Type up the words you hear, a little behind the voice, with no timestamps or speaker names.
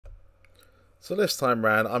So this time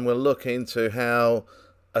round I'm going to look into how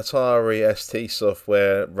Atari ST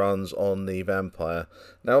software runs on the Vampire.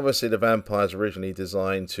 Now obviously the Vampire is originally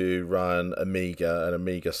designed to run Amiga and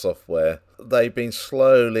Amiga software. They've been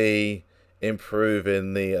slowly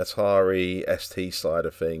improving the Atari ST side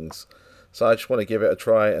of things. So I just want to give it a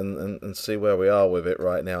try and see where we are with it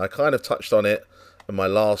right now. I kind of touched on it in my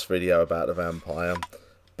last video about the Vampire,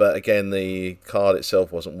 but again the card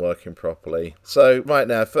itself wasn't working properly. So right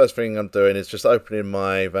now first thing I'm doing is just opening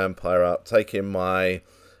my Vampire up, taking my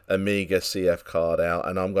Amiga CF card out,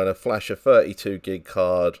 and I'm going to flash a 32 gig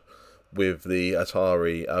card with the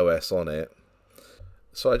Atari OS on it.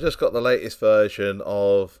 So I just got the latest version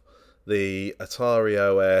of the Atari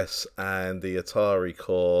OS and the Atari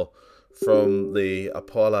Core from the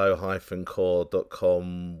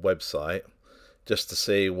apollo-core.com website just to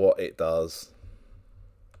see what it does.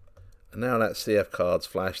 And now that CF card's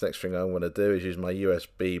flashed, next thing I'm going to do is use my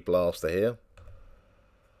USB blaster here.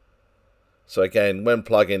 So again, when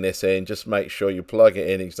plugging this in, just make sure you plug it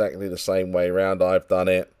in exactly the same way around I've done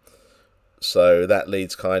it. So that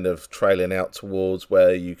leads kind of trailing out towards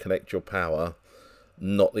where you connect your power,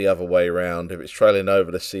 not the other way around. If it's trailing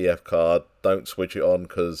over the CF card, don't switch it on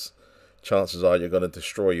because chances are you're going to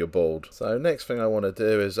destroy your board. So next thing I want to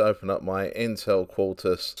do is open up my Intel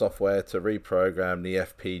Quartus software to reprogram the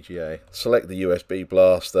FPGA. Select the USB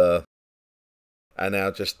blaster and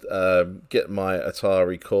now just get my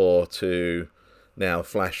Atari Core to now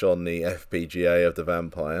flash on the FPGA of the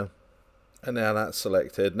Vampire. And now that's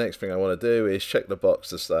selected, next thing I want to do is check the box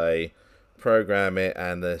to say program it,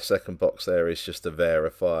 and the second box there is just to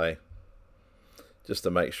verify, just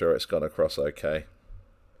to make sure it's gone across okay.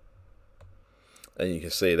 And you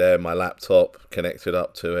can see there my laptop connected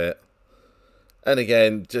up to it. And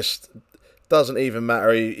again, just doesn't even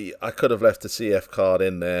matter. I could have left the CF card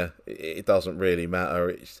in there. It doesn't really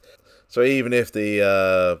matter. So even if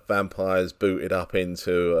the Vampire's booted up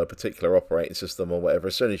into a particular operating system or whatever,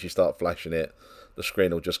 as soon as you start flashing it, the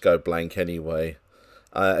screen will just go blank anyway.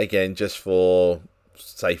 Again, just for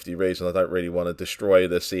safety reasons, I don't really want to destroy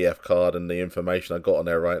the CF card and the information I got on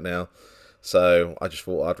there right now. So I just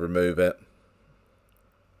thought I'd remove it.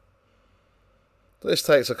 This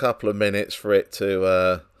takes a couple of minutes for it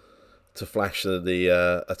to flash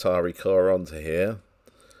the Atari Core onto here.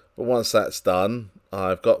 But once that's done,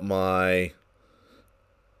 I've got my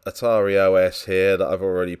Atari OS here that I've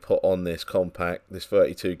already put on this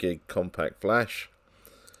 32 gig compact flash.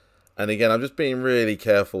 And again, I'm just being really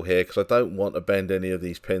careful here because I don't want to bend any of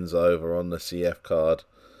these pins over on the CF card.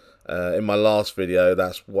 In my last video,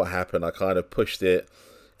 that's what happened. I kind of pushed it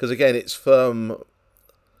because again, it's firm,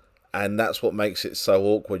 and that's what makes it so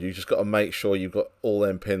awkward. You just got to make sure you've got all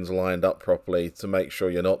them pins lined up properly to make sure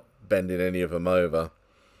you're not bending any of them over.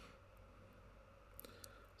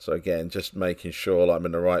 So again, just making sure I'm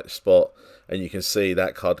in the right spot, and you can see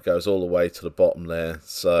that card goes all the way to the bottom there.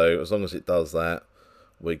 So as long as it does that,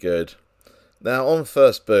 we're good. Now on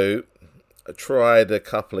first boot, I tried a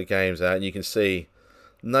couple of games out, and you can see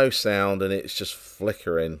no sound, and it's just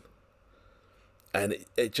flickering, and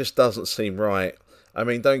it just doesn't seem right. I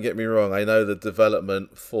mean, don't get me wrong, I know the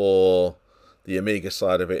development for the Amiga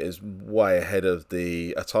side of it is way ahead of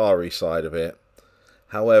the Atari side of it.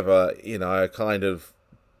 However, you know, I kind of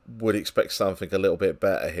would expect something a little bit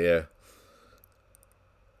better here.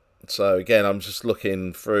 So again, I'm just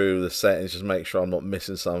looking through the settings, just make sure I'm not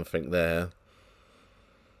missing something there.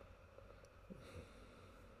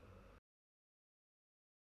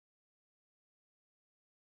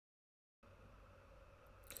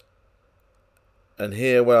 And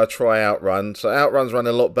here where I try Outrun, so Outrun's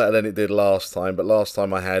running a lot better than it did last time, but last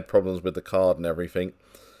time I had problems with the card and everything.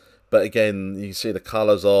 But again, you can see the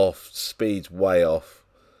colours off, speed's way off.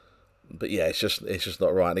 But yeah, it's just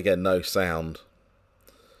not right. And again, no sound.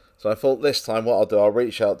 So I thought this time what I'll do, I'll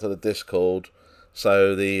reach out to the Discord.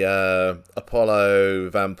 So the Apollo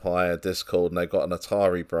Vampire Discord, and they've got an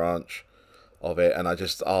Atari branch of it, and I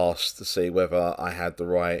just asked to see whether I had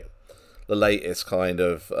the latest kind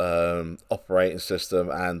of operating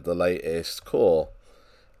system and the latest core.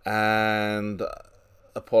 And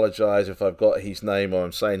apologise if I've got his name or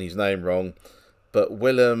I'm saying his name wrong, but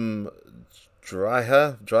Willem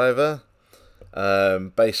Driver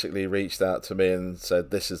basically reached out to me and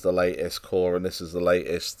said this is the latest core and this is the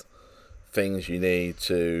latest things you need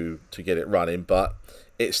to get it running, but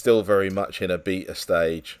it's still very much in a beta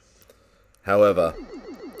stage. However,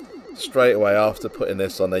 straight away after putting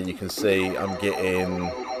this on there, you can see I'm getting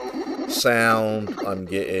sound, I'm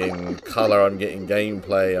getting colour, I'm getting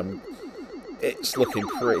gameplay, it's looking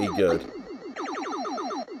pretty good.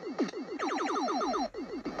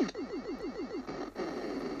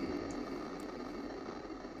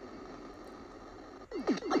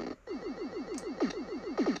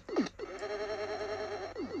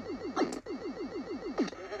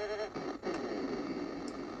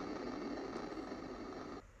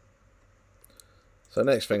 So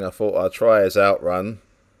next thing I thought I'd try is Outrun.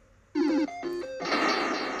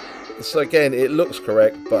 So again, it looks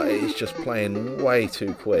correct, but it's just playing way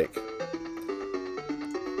too quick.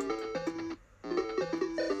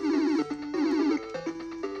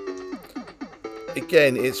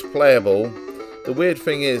 Again, it's playable. The weird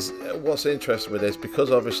thing is, what's interesting with this, because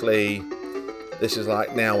obviously this is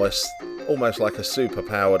like now almost like a super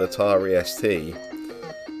powered Atari ST.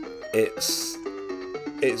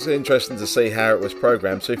 It's interesting to see how it was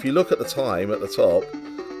programmed. So if you look at the time at the top,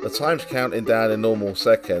 the time's counting down in normal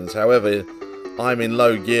seconds. However, I'm in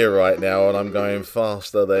low gear right now and I'm going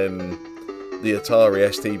faster than the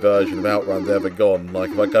Atari ST version of Outrun's ever gone.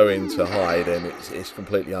 Like if I go into high, then it's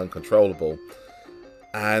completely uncontrollable.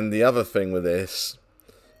 And the other thing with this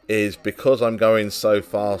is because I'm going so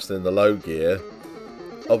fast in the low gear,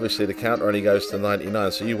 obviously the counter only goes to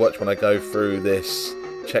 99. So you watch when I go through this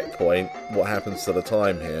checkpoint, what happens to the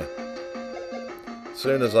time here. As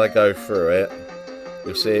soon as I go through it,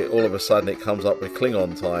 you'll see all of a sudden it comes up with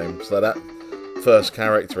Klingon time. So that first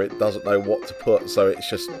character, it doesn't know what to put, so it's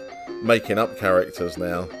just making up characters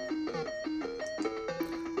now.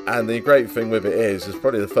 And the great thing with it is, it's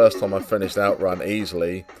probably the first time I've finished Outrun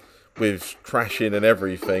easily with crashing and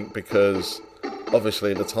everything, because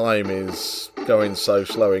obviously the time is going so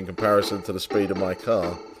slow in comparison to the speed of my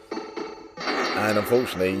car. And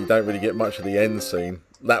unfortunately, you don't really get much of the end scene.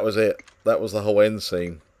 That was it. That was the whole end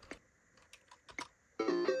scene.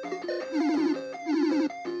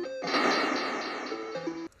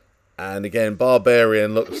 And again,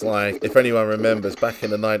 Barbarian looks like, if anyone remembers, back in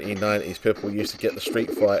the 1990s, people used to get the Street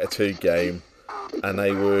Fighter 2 game, and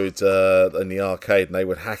they would, in the arcade, and they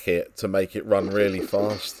would hack it to make it run really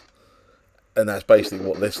fast. And that's basically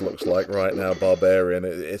what this looks like right now, Barbarian.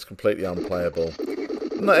 It's completely unplayable.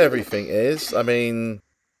 Not everything is. I mean,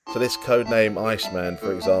 so this codename Iceman,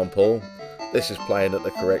 for example, this is playing at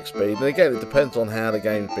the correct speed. And again, it depends on how the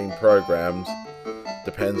game's been programmed.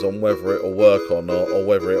 Depends on whether it'll work or not, or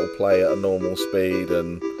whether it'll play at a normal speed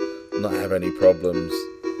and not have any problems.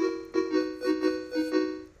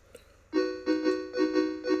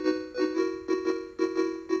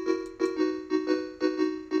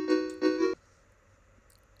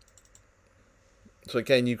 So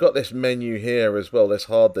again, you've got this menu here as well, this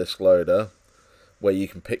hard disk loader, where you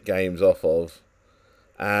can pick games off of.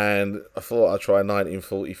 And I thought I'd try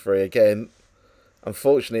 1943 again.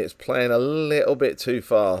 Unfortunately, it's playing a little bit too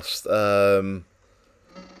fast. Yeah,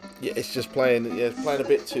 it's just playing. Yeah, it's playing a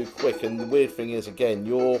bit too quick. And the weird thing is, again,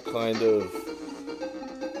 you're kind of,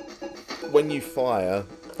 when you fire.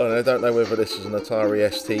 I don't know whether this is an Atari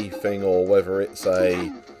ST thing or whether it's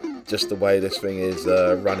just the way this thing is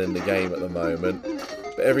running the game at the moment.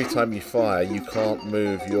 But every time you fire, you can't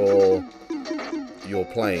move your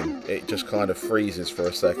plane. It just kind of freezes for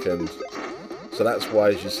a second. So that's why,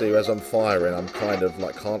 as you see, as I'm firing, I'm kind of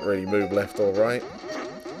like can't really move left or right,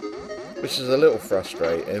 which is a little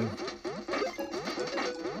frustrating.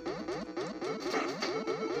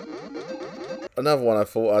 Another one I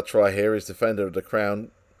thought I'd try here is Defender of the Crown.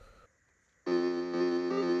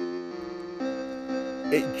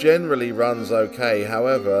 It generally runs okay,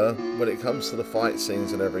 however, when it comes to the fight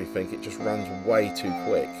scenes and everything, it just runs way too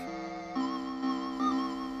quick.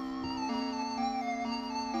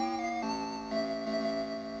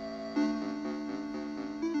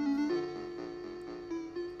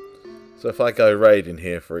 So if I go raiding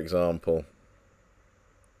here, for example,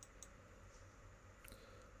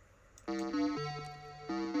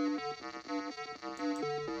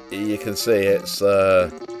 you can see it's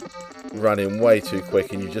running way too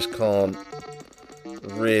quick and you just can't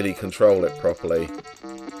really control it properly.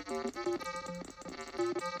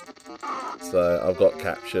 So I've got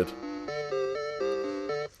captured.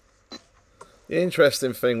 The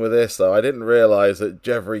interesting thing with this though, I didn't realise that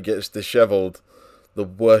Jeffrey gets dishevelled the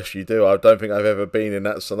worse you do. I don't think I've ever been in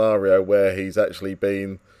that scenario where he's actually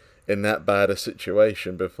been in that bad a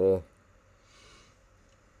situation before.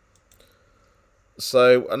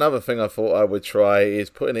 So another thing I thought I would try is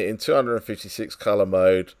putting it in 256 colour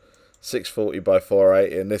mode, 640 by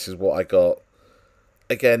 480, and this is what I got.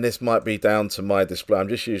 Again, this might be down to my display. I'm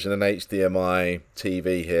just using an HDMI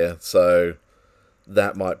TV here, so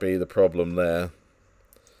that might be the problem there.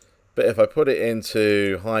 But if I put it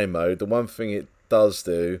into high mode, the one thing it does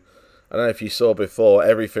do, I don't know if you saw before,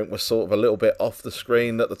 everything was sort of a little bit off the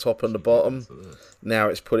screen at the top and the bottom. Now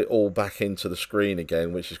it's put it all back into the screen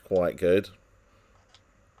again, which is quite good.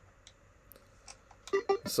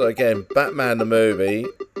 So again, Batman the movie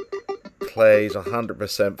plays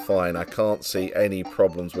 100% fine. I can't see any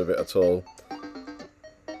problems with it at all.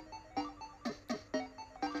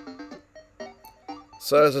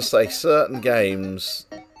 So as I say, certain games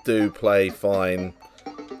do play fine.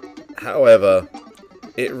 However,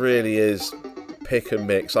 it really is pick and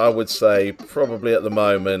mix. I would say probably at the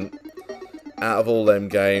moment, out of all them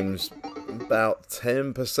games, about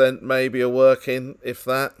 10% maybe are working, if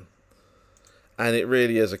that. And it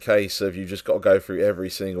really is a case of you just got to go through every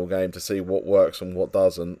single game to see what works and what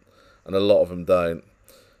doesn't. And a lot of them don't.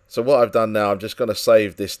 So what I've done now, I'm just going to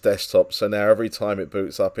save this desktop. So now every time it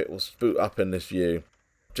boots up, it will boot up in this view.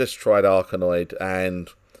 Just tried Arkanoid and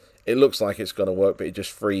it looks like it's going to work, but it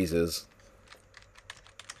just freezes.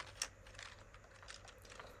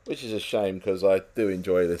 Which is a shame because I do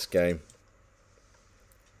enjoy this game.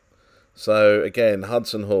 So again,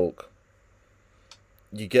 Hudson Hawk.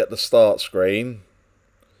 You get the start screen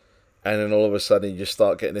and then all of a sudden you just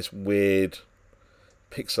start getting this weird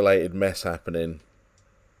pixelated mess happening.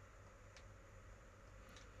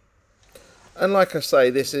 And like I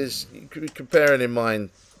say, this is, comparing in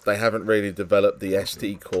mind, they haven't really developed the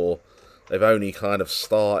ST core. They've only kind of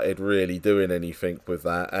started really doing anything with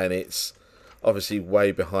that, and it's obviously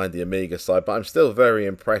way behind the Amiga side, but I'm still very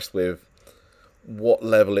impressed with what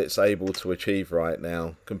level it's able to achieve right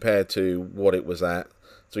now compared to what it was at.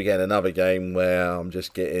 So again, another game where I'm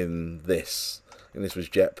just getting this, and this was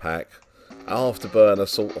Jetpack. Afterburner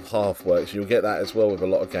sort of half works. You'll get that as well with a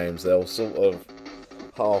lot of games. They'll sort of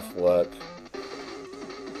half work.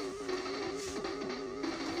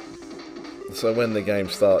 So when the game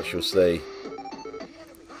starts, you'll see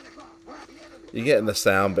you're getting the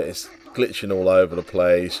sound, but it's glitching all over the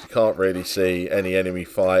place. You can't really see any enemy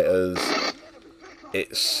fighters.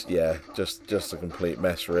 It's, yeah, just a complete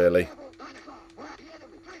mess, really.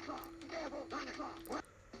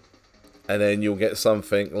 And then you'll get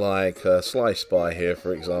something like Slice Spy here,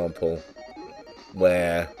 for example,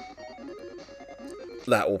 where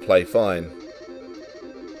that will play fine.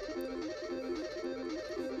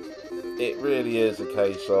 It really is a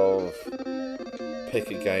case of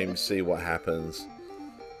pick a game, see what happens.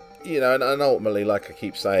 You know, and ultimately, like I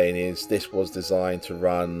keep saying, is this was designed to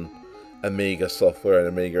run Amiga software and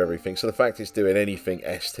Amiga everything. So the fact it's doing anything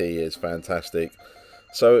ST is fantastic.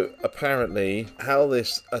 So apparently, how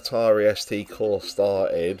this Atari ST core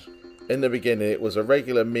started, in the beginning it was a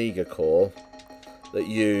regular Amiga core that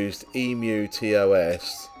used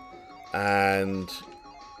EmuTOS, and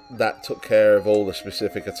that took care of all the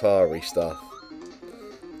specific Atari stuff.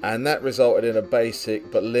 And that resulted in a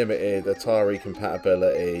basic but limited Atari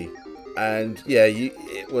compatibility. And yeah,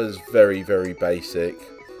 it was very, very basic.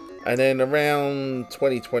 And then around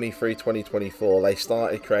 2023-2024, they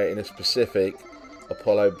started creating a specific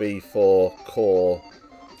Apollo B4 core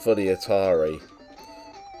for the Atari,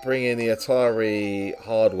 bringing the Atari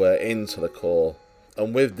hardware into the core.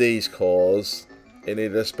 And with these cores, it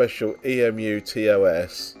needed a special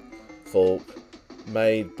EmuTOS fork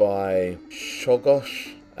made by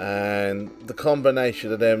Shogosh, and the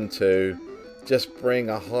combination of them two just bring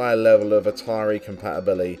a high level of Atari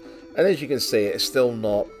compatibility. And as you can see, it's still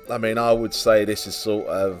not, I mean, I would say this is sort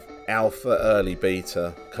of alpha, early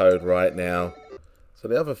beta code right now. So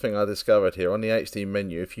the other thing I discovered here, on the HD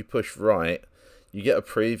menu, if you push right, you get a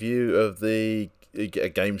preview of you get a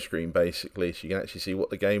game screen basically, so you can actually see what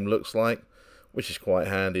the game looks like, which is quite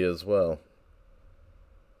handy as well.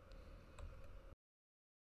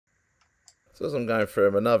 So as I'm going through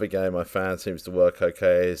them, another game I found seems to work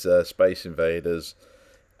okay is Space Invaders.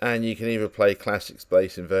 And you can either play classic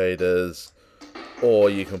Space Invaders,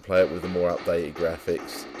 or you can play it with the more updated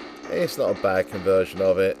graphics. It's not a bad conversion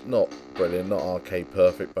of it, not brilliant, not arcade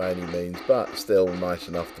perfect by any means, but still nice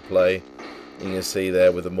enough to play. You can see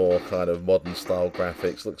there with the more kind of modern style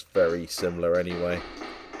graphics, looks very similar anyway.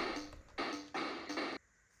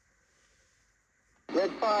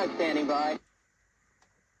 Red 5 standing by.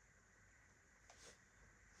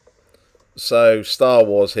 So Star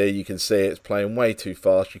Wars here, you can see it's playing way too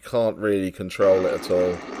fast. You can't really control it at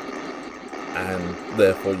all, and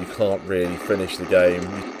therefore you can't really finish the game.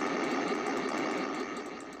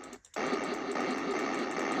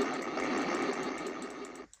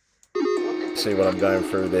 See when I'm going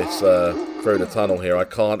through this through the tunnel here, I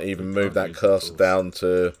can't even move that cursor down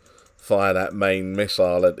to fire that main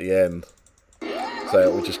missile at the end, so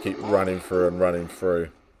it will just keep running through and running through.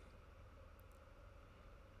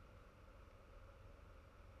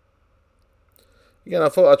 Again, I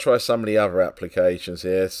thought I'd try some of the other applications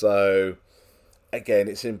here. So again,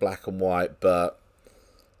 it's in black and white, but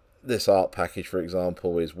this art package, for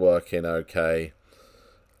example, is working okay.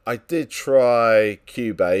 I did try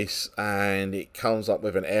Cubase and it comes up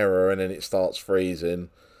with an error and then it starts freezing.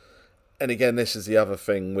 And again, this is the other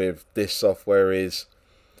thing with this software is,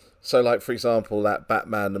 so like for example that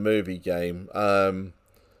Batman the movie game,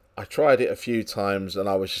 I tried it a few times and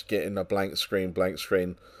I was just getting a blank screen, blank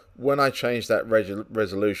screen. When I changed that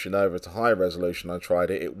resolution over to high resolution, I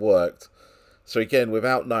tried it, it worked. So again,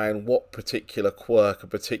 without knowing what particular quirk a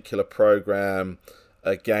particular program,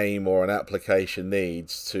 a game or an application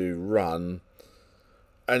needs to run,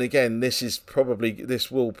 and again, this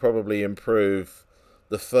will probably improve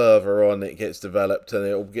the further on it gets developed, and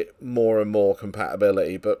it'll get more and more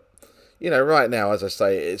compatibility. But you know, right now, as I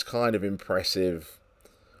say, it's kind of impressive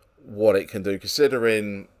what it can do,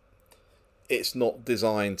 considering it's not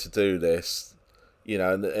designed to do this. You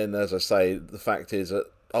know, and as I say, the fact is that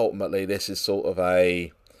ultimately this is sort of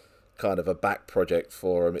a kind of a back project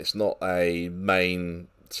for them. It's not a main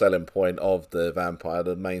selling point of the Vampire.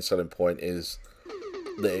 The main selling point is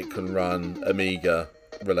that it can run Amiga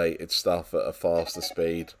related stuff at a faster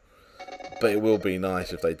speed, but it will be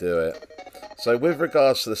nice if they do it. So with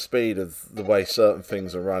regards to the speed of the way certain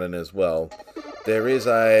things are running as well, there is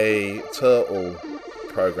a Turtle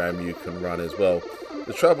program you can run as well.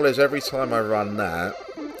 The trouble is, every time I run that,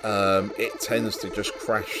 it tends to just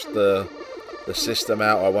crash the system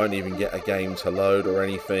out. I won't even get a game to load or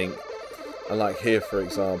anything. And like here, for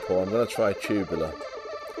example, I'm going to try Tubular,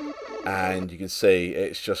 and you can see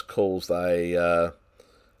it's just caused a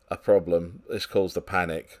problem. It's caused a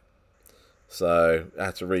panic. So I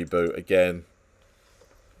had to reboot again.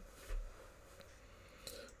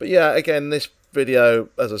 But yeah, again, this video,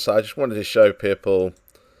 as I say, I just wanted to show people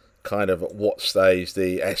kind of at what stage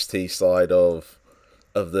the ST side of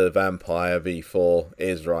the Vampire V4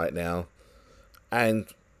 is right now. And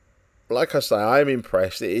like I say, I'm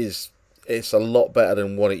impressed. It's a lot better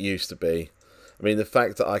than what it used to be. I mean, the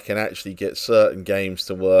fact that I can actually get certain games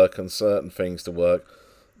to work and certain things to work.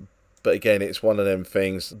 But again, it's one of them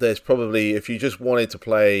things. There's probably, if you just wanted to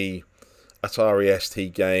play Atari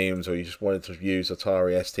ST games, or you just wanted to use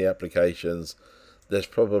Atari ST applications, there's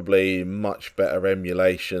probably much better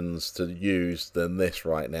emulations to use than this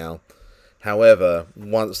right now. However,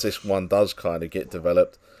 once this one does kind of get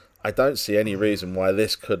developed, I don't see any reason why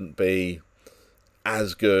this couldn't be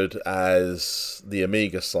as good as the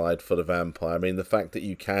Amiga side for the Vampire. I mean, the fact that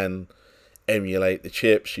you can emulate the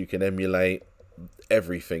chips, you can emulate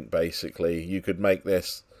everything basically. You could make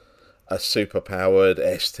this a super powered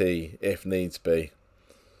ST if needs be.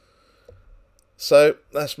 So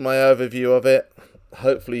that's my overview of it.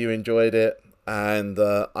 Hopefully you enjoyed it, and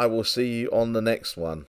I will see you on the next one.